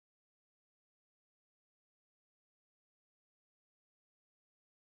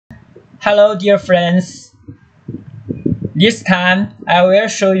Hello dear friends, this time I will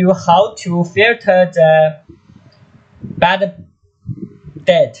show you how to filter the bad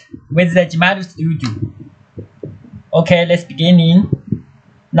data with the Geomative Studio. Okay, let's begin.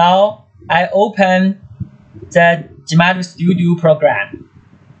 Now I open the Geomative Studio program.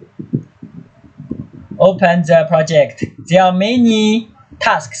 Open the project. There are many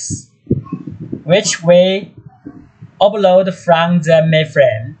tasks which we upload from the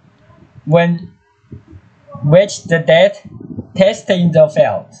mainframe which the data test in the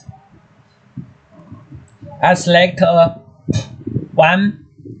field. I select one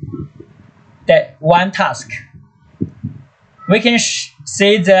task. We can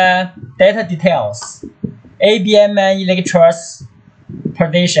see the data details: ABM and electrodes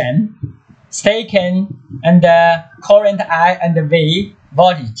position, staking, and current I and V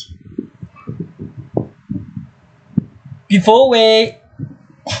voltage. Before we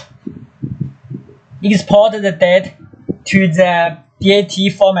export the data to the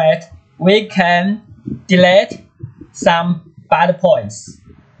DAT format, we can delete some bad points.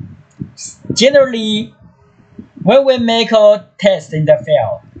 Generally, when we make a test in the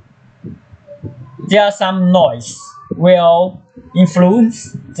field, there are some noise will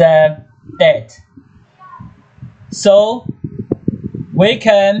influence the data. So we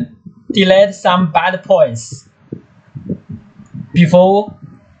can delete some bad points before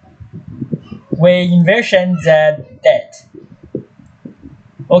we inversion the data.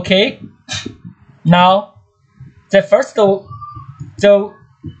 Okay, now the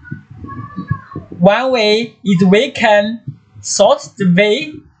one way is we can sort the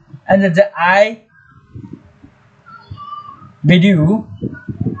V and the I value.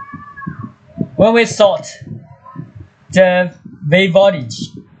 When we sort the V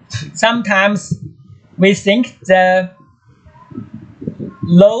voltage, sometimes we think the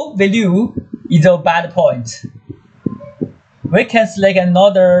low value is a bad point. We can select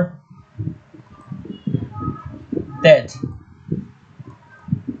another data.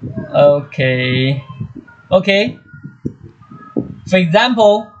 Okay. For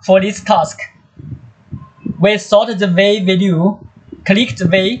example, for this task, we sort the V value, click the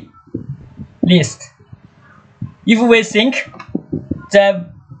V list. If we think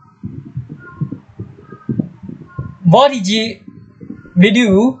the voltage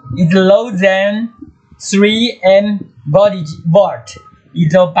value is lower than 3 volt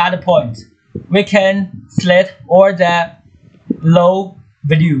is a bad point, we can select all the low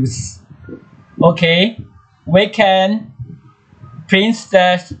values. Okay, we can press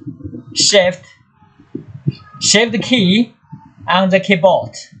the shift key on the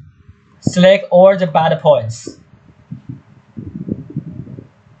keyboard. Select all the bad points.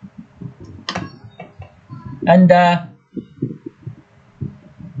 And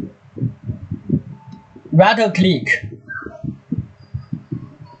right click.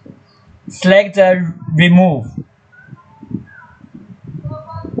 Select the remove.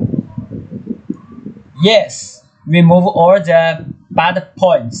 Yes, remove all the bad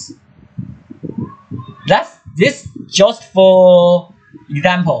points. This just for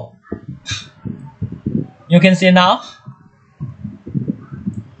example. You can see now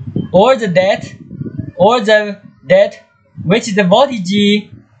all the data which the voltage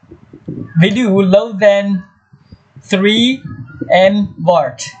value lower than 3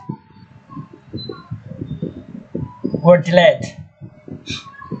 volt were deleted.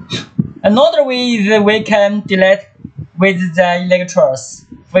 Another way is we can delete with the electrodes.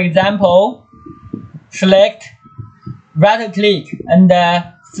 For example, select right click and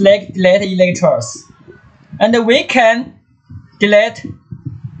select delete electrodes. And we can delete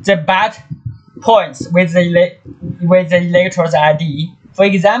the bad points with the electrodes ID. For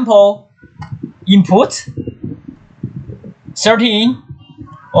example, input 13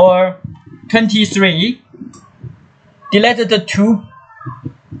 or 23, delete the 2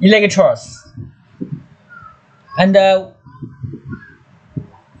 electrodes. And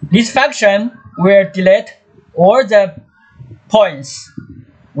this function will delete all the points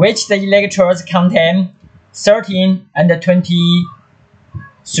which the electrodes contain 13 and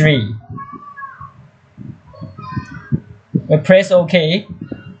 23. We press OK,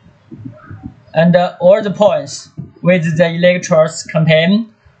 and all the points with the electrodes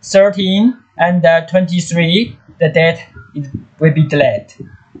contain 13 and 23, the data will be deleted.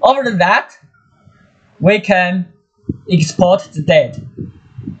 After that, we can export the data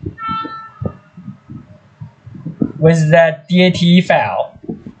with the DAT file.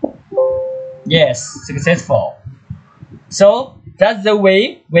 Yes, successful. So that's the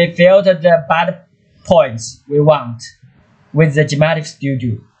way we filter the bad points we want with the Geomative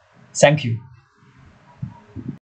Studio. Thank you.